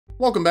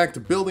Welcome back to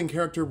Building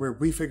Character, where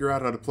we figure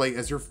out how to play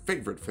as your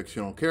favorite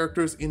fictional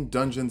characters in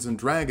Dungeons &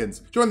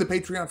 Dragons. Join the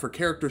Patreon for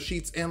character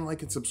sheets and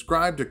like and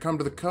subscribe to come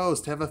to the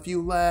coast, have a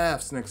few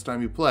laughs next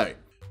time you play.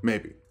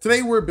 Maybe.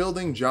 Today we're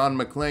building John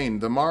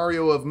McClane, the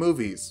Mario of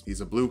movies. He's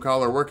a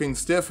blue-collar working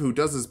stiff who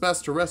does his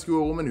best to rescue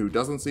a woman who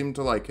doesn't seem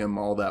to like him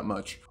all that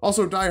much.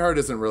 Also, Die Hard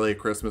isn't really a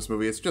Christmas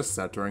movie, it's just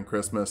set during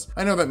Christmas.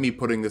 I know that me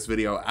putting this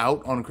video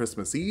out on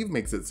Christmas Eve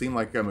makes it seem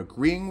like I'm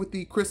agreeing with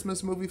the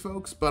Christmas movie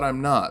folks, but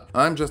I'm not.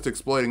 I'm just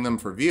exploiting them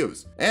for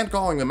views, and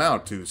calling them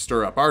out to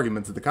stir up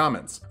arguments in the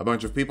comments. A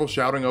bunch of people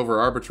shouting over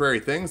arbitrary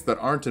things that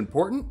aren't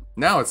important?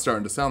 Now it's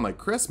starting to sound like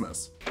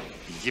Christmas.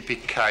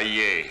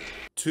 Yippee-ki-yay.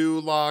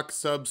 Tulok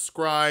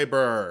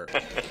subscriber.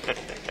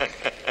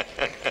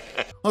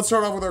 Let's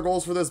start off with our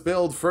goals for this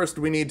build. First,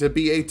 we need to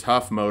be a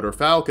tough motor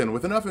falcon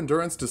with enough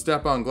endurance to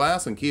step on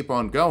glass and keep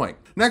on going.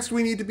 Next,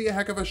 we need to be a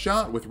heck of a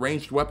shot with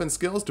ranged weapon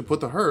skills to put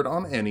the hurt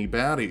on any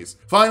baddies.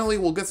 Finally,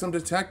 we'll get some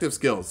detective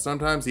skills.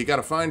 Sometimes you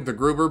gotta find the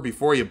Gruber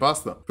before you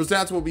bust them. For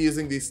stats, we'll be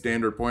using the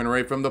standard point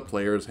array from the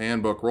player's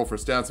handbook. Roll for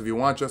stats if you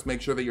want, just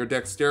make sure that your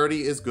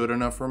dexterity is good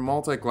enough for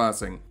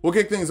multi-classing. We'll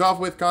kick things off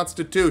with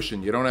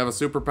Constitution. You don't have a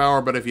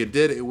superpower, but if you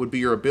did, it would be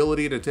your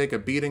ability to take a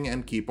beating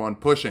and keep on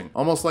pushing.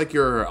 Almost like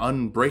you're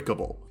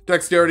unbreakable.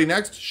 Dexterity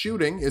next.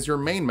 Shooting is your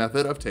main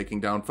method of taking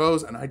down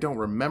foes, and I don't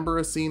remember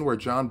a scene where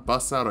John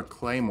busts out a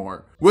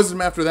claymore.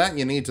 Wisdom after that,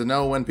 you need to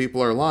know when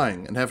people are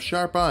lying, and have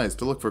sharp eyes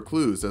to look for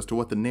clues as to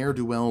what the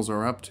ne'er-do-wells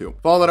are up to.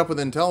 Follow that up with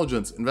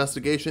Intelligence.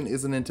 Investigation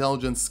is an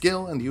intelligence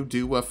skill, and you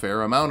do a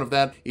fair amount of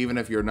that, even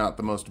if you're not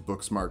the most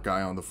book-smart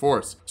guy on the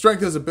force.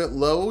 Strength is a bit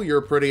low,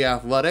 you're pretty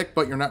athletic,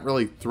 but you're not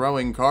really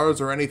throwing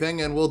cars or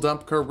anything, and we'll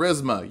dump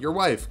Charisma. Your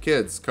wife,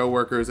 kids,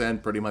 co-workers,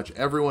 and pretty much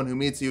everyone who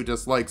meets you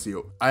dislikes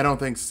you. I don't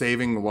think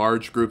saving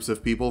large groups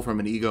of people from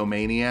an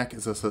egomaniac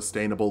is a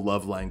sustainable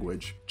love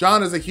language.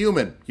 John is a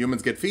human.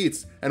 Humans get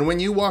feats, and when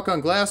you walk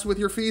on glass with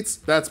your feats,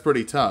 that's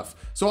pretty tough.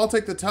 So I'll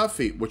take the tough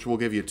feat, which will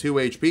give you 2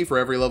 HP for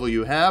every level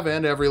you have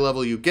and every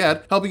level you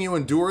get, helping you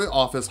endure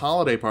office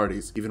holiday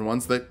parties, even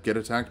ones that get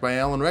attacked by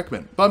Alan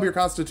Rickman. Bump your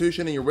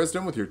Constitution and your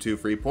Wisdom with your 2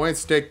 free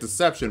points, take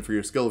Deception for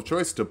your skill of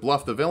choice to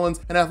bluff the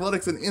villains, and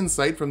Athletics and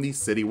Insight from the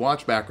City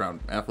Watch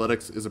background.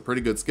 Athletics is a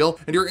pretty good skill,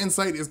 and your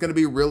Insight is going to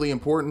be really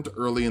important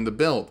early in the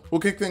build. We'll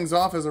kick things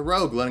off as a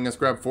rogue, letting us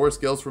grab 4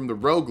 skills from the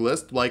rogue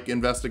list, like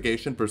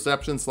Investigation,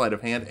 Perception, Sleight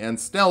of Hand, and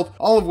Stealth,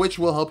 all of which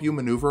will help you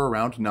maneuver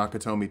around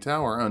Nakatomi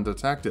Tower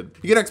undetected.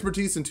 You get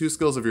expertise in 2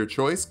 skills of your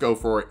choice. Go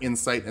for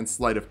Insight and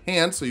Sleight of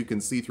Hand so you can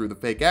see through the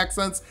fake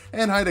accents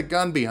and hide a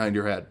gun behind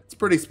your head. It's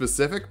pretty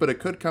specific, but it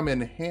could come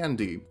in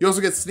handy. You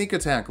also get Sneak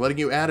Attack, letting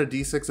you add a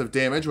d6 of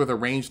damage with a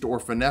ranged or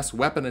finesse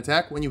weapon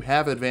attack when you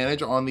have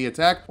advantage on the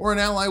attack or an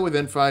ally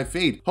within 5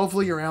 feet.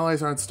 Hopefully your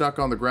allies aren't stuck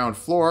on the ground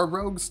floor.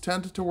 Rogues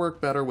tend to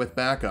work better with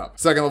backup.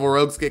 Second level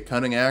rogues get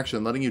Cunning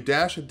Action, letting you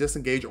dash,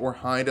 disengage, or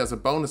hide as a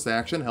bonus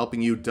action,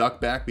 helping you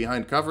duck back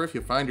behind cover if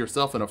you find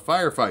yourself in a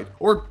firefight,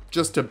 or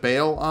just to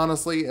bail.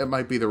 Honestly, it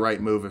might be the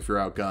right move if you're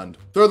outgunned.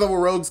 Third level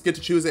rogues get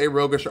to choose a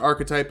roguish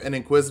archetype, and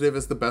Inquisitive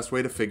is the best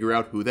way to figure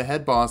out who the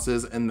head boss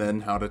is and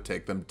then how to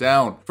take them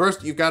down.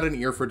 First, you've got an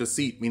Ear for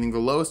Deceit, meaning the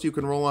lowest you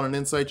can roll on an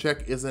insight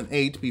check is an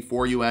 8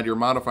 before you add your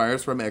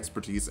modifiers from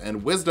Expertise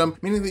and Wisdom,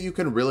 meaning that you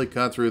can really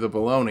cut through the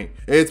baloney.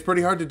 It's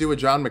pretty hard to do a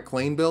John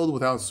McClane build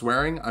without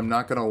swearing, I'm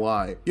not gonna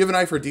lie. You have an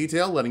Eye for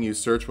Detail, letting you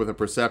search with a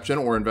Perception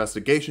or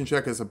Investigation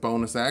check as a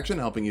bonus action,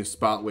 helping you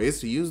spot ways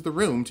to use the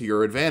room to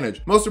your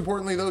advantage. Most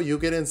importantly though, you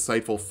get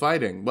Insightful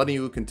Fighting, letting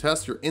you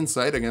contest your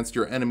insight against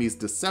your enemy's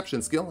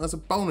Deception skill as a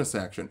bonus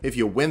action. If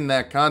you win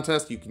that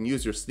contest, you can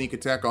use your Sneak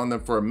Attack on them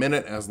for a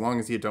minute as long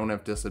as you don't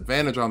have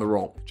disadvantage on the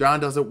roll. John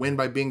doesn't win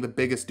by being the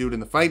biggest dude in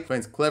the fight,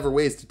 finds clever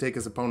ways to take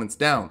his opponents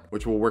down,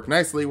 which will work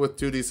nicely with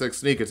 2d6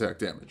 Sneak Attack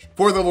damage.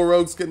 4th level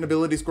rogues get an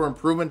ability score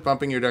improvement.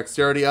 Bumping your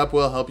dexterity up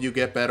will help you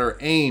get better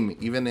aim.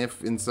 Even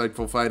if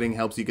Insightful Fighting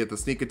helps you get the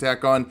Sneak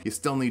Attack on, you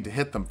still need to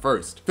hit them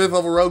first. 5th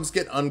level rogues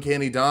get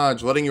Uncanny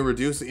Dodge, letting you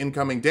reduce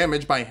incoming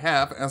damage by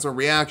half as a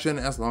reaction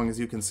as long as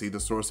you can see the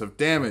source of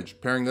damage.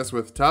 Pairing this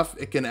with Tough,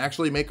 it can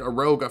actually make a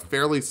rogue a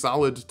fairly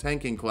solid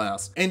tanking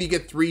class. And you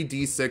get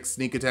 3d6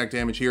 Sneak Attack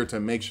damage here to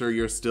make sure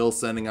you're still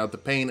sending out the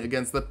pain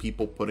against the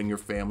people putting your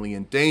family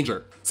in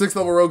danger. 6th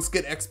level rogues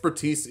get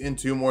Expertise in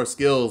 2 more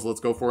skills. Let's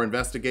go for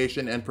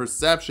Investigation and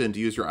Perception to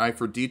use your Eye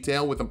for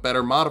Detail with a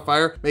better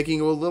modifier, making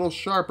you a little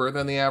sharper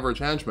than the average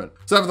henchman.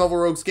 7th level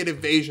rogues get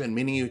Evasion,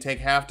 meaning you take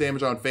half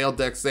damage on failed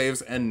dex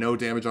saves and no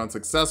damage on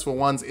successful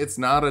ones. It's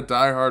not a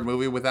Die Hard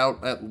movie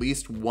without at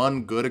least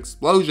one good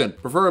explosion,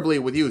 preferably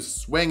with you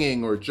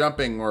swinging or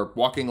jumping or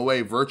walking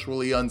away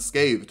virtually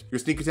unscathed. Your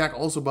Sneak Attack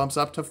also bumps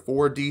up to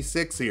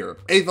 4d6 here.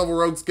 8th level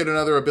rogues get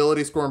another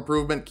ability score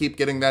improvement. Keep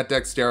getting that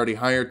dexterity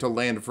higher to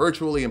land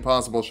virtually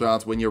impossible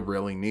shots when you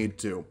really need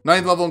to.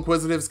 9th level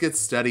Inquisitives get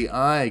Steady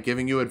Eye,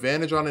 giving you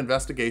advantage on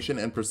Investigation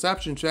and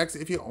Perception checks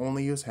if you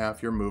only use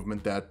half your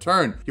movement that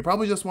turn. You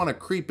probably just want to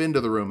creep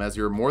into the room as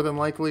you're more than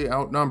likely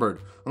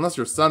outnumbered, unless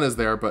your son is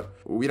there, but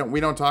we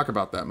don't talk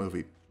about that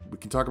movie. We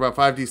can talk about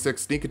 5d6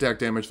 Sneak Attack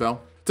damage though.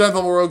 10th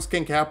level rogues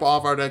can cap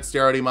off our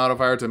dexterity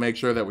modifier to make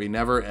sure that we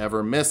never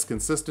ever miss.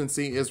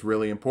 Consistency is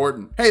really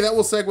important. Hey, that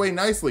will segue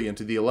nicely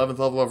into the 11th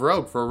level of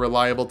rogue for a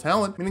reliable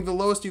talent, meaning the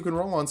lowest you can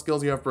roll on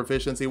skills you have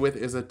proficiency with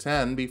is a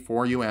 10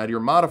 before you add your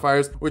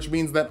modifiers, which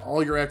means that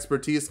all your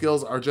expertise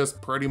skills are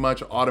just pretty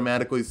much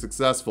automatically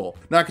successful.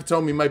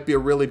 Nakatomi might be a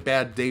really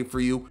bad day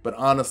for you, but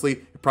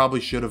honestly, it probably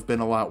should have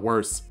been a lot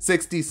worse.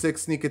 66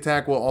 sneak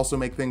attack will also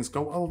make things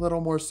go a little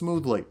more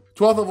smoothly.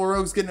 12th level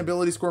rogues get an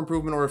ability score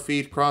improvement or a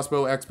feat.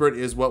 Crossbow expert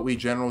is what we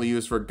generally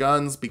use for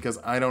guns, because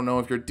I don't know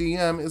if your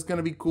DM is going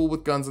to be cool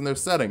with guns in their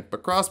setting,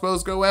 but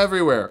crossbows go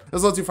everywhere.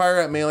 This lets you fire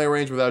at melee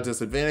range without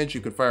disadvantage.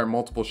 You can fire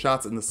multiple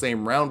shots in the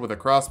same round with a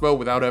crossbow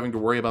without having to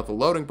worry about the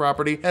loading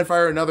property, and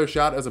fire another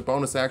shot as a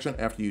bonus action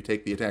after you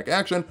take the attack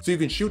action, so you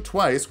can shoot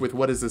twice with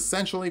what is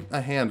essentially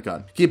a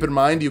handgun. Keep in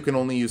mind you can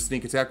only use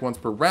sneak attack once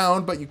per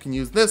round, but you can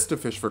use this to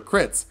fish for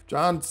crits.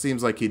 John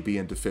seems like he'd be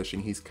into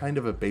fishing. He's kind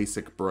of a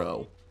basic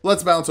bro.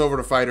 Let's bounce over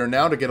to fighter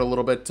now to get a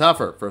little bit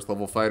tougher. First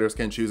level fighters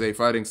can choose a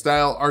fighting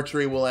style.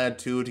 Archery will add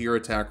 2 to your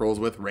attack rolls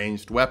with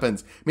ranged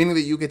weapons, meaning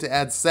that you get to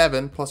add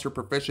 7 plus your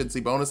proficiency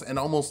bonus and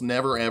almost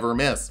never ever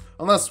miss.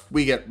 Unless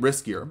we get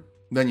riskier.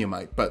 Then you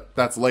might, but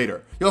that's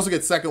later. You also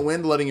get second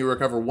wind, letting you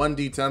recover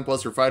 1d10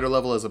 plus your fighter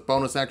level as a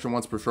bonus action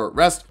once per short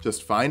rest.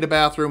 Just find a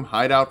bathroom,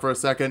 hide out for a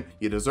second.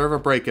 You deserve a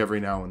break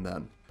every now and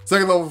then.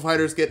 Second level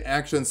fighters get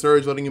action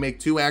surge, letting you make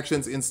 2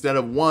 actions instead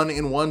of 1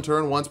 in 1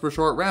 turn once per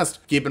short rest.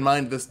 Keep in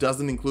mind this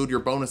doesn't include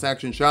your bonus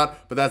action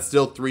shot, but that's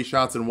still 3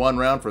 shots in 1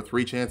 round for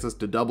 3 chances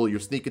to double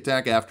your sneak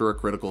attack after a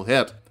critical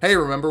hit. Hey,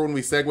 remember when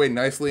we segued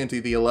nicely into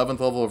the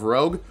 11th level of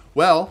rogue?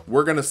 Well,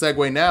 we're going to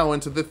segue now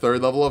into the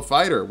 3rd level of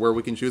fighter, where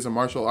we can choose a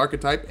martial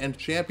archetype, and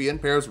champion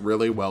pairs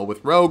really well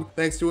with rogue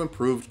thanks to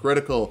improved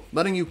critical,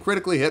 letting you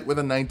critically hit with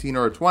a 19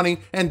 or a 20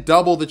 and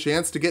double the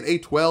chance to get a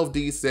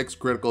 12d6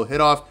 critical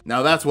hit off.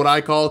 Now that's what I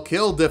call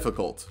kill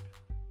difficult.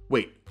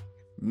 Wait.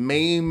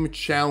 Maim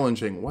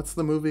challenging. What's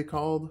the movie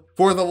called?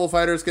 4th level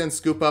fighters can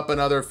scoop up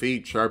another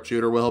feat.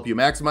 Sharpshooter will help you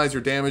maximize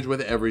your damage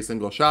with every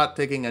single shot,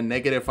 taking a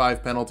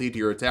 -5 penalty to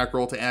your attack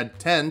roll to add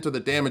 10 to the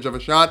damage of a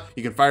shot.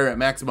 You can fire at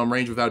maximum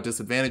range without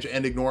disadvantage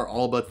and ignore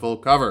all but full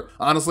cover.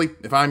 Honestly,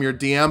 if I'm your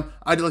DM,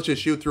 I'd let you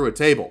shoot through a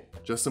table.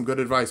 Just some good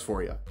advice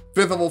for you.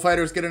 5th level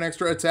fighters get an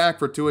extra attack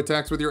for 2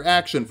 attacks with your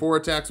action, 4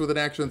 attacks with an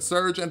action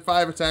surge, and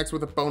 5 attacks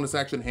with a bonus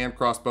action hand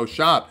crossbow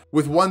shot.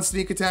 With 1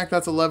 sneak attack,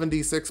 that's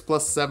 11d6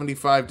 plus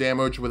 75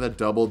 damage with a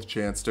doubled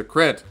chance to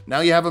crit. Now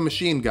you have a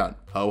machine gun.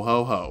 Ho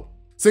ho ho.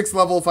 6th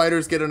level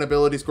fighters get an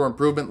ability score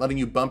improvement, letting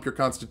you bump your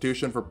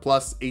constitution for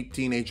plus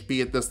 18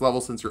 HP at this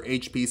level since your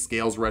HP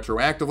scales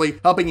retroactively,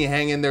 helping you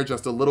hang in there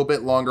just a little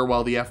bit longer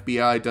while the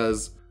FBI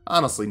does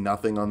honestly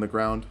nothing on the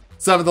ground.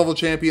 7th level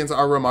champions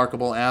are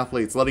remarkable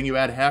athletes, letting you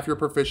add half your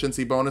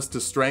proficiency bonus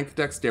to strength,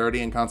 dexterity,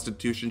 and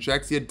constitution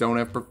checks you don't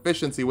have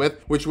proficiency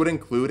with, which would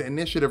include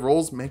initiative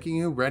rolls, making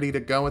you ready to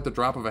go at the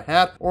drop of a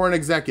hat, or an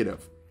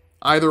executive.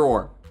 Either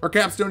or. Our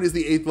capstone is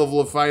the 8th level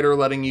of fighter,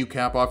 letting you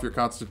cap off your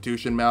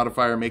constitution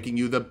modifier, making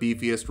you the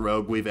beefiest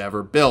rogue we've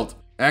ever built.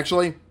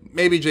 Actually,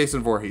 maybe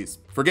Jason Voorhees.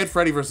 Forget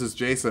Freddy vs.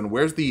 Jason,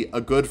 where's the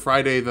A Good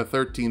Friday the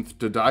 13th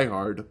to Die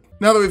Hard?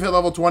 Now that we've hit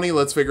level 20,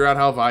 let's figure out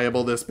how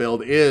viable this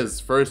build is.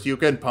 First, you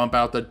can pump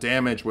out the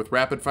damage with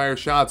rapid fire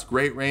shots,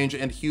 great range,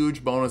 and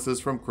huge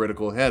bonuses from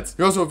critical hits.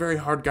 You're also a very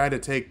hard guy to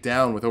take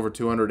down with over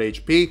 200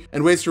 HP,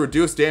 and ways to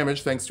reduce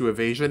damage thanks to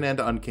evasion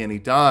and uncanny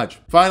dodge.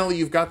 Finally,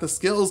 you've got the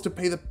skills to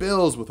pay the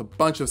bills with a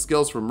bunch of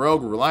skills from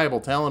rogue, reliable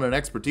talent, and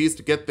expertise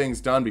to get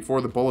things done before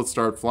the bullets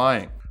start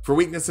flying. For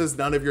weaknesses,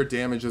 none of your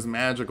damage is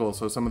magical,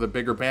 so some of the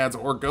bigger bads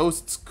or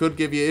ghosts could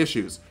give you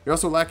issues. You're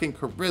also lacking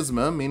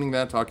charisma, meaning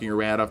that talking your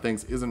way out of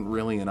things isn't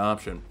really an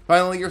option.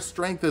 Finally, your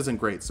strength isn't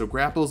great, so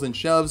grapples and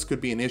shoves could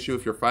be an issue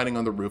if you're fighting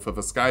on the roof of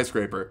a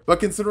skyscraper. But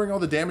considering all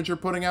the damage you're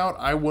putting out,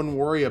 I wouldn't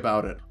worry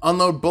about it.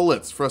 Unload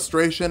bullets,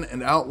 frustration,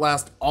 and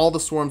outlast all the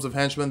swarms of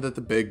henchmen that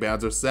the big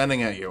bads are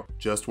sending at you.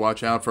 Just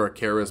watch out for a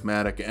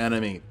charismatic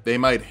enemy. They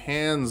might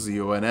hands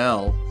you an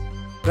L.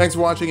 Thanks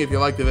for watching. If you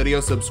liked the video,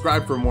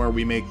 subscribe for more.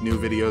 We make new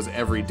videos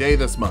every day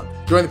this month.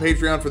 Join the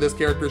Patreon for this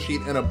character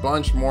sheet and a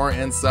bunch more,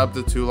 and sub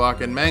to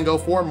Tulok and Mango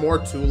for more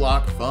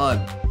Tulok fun.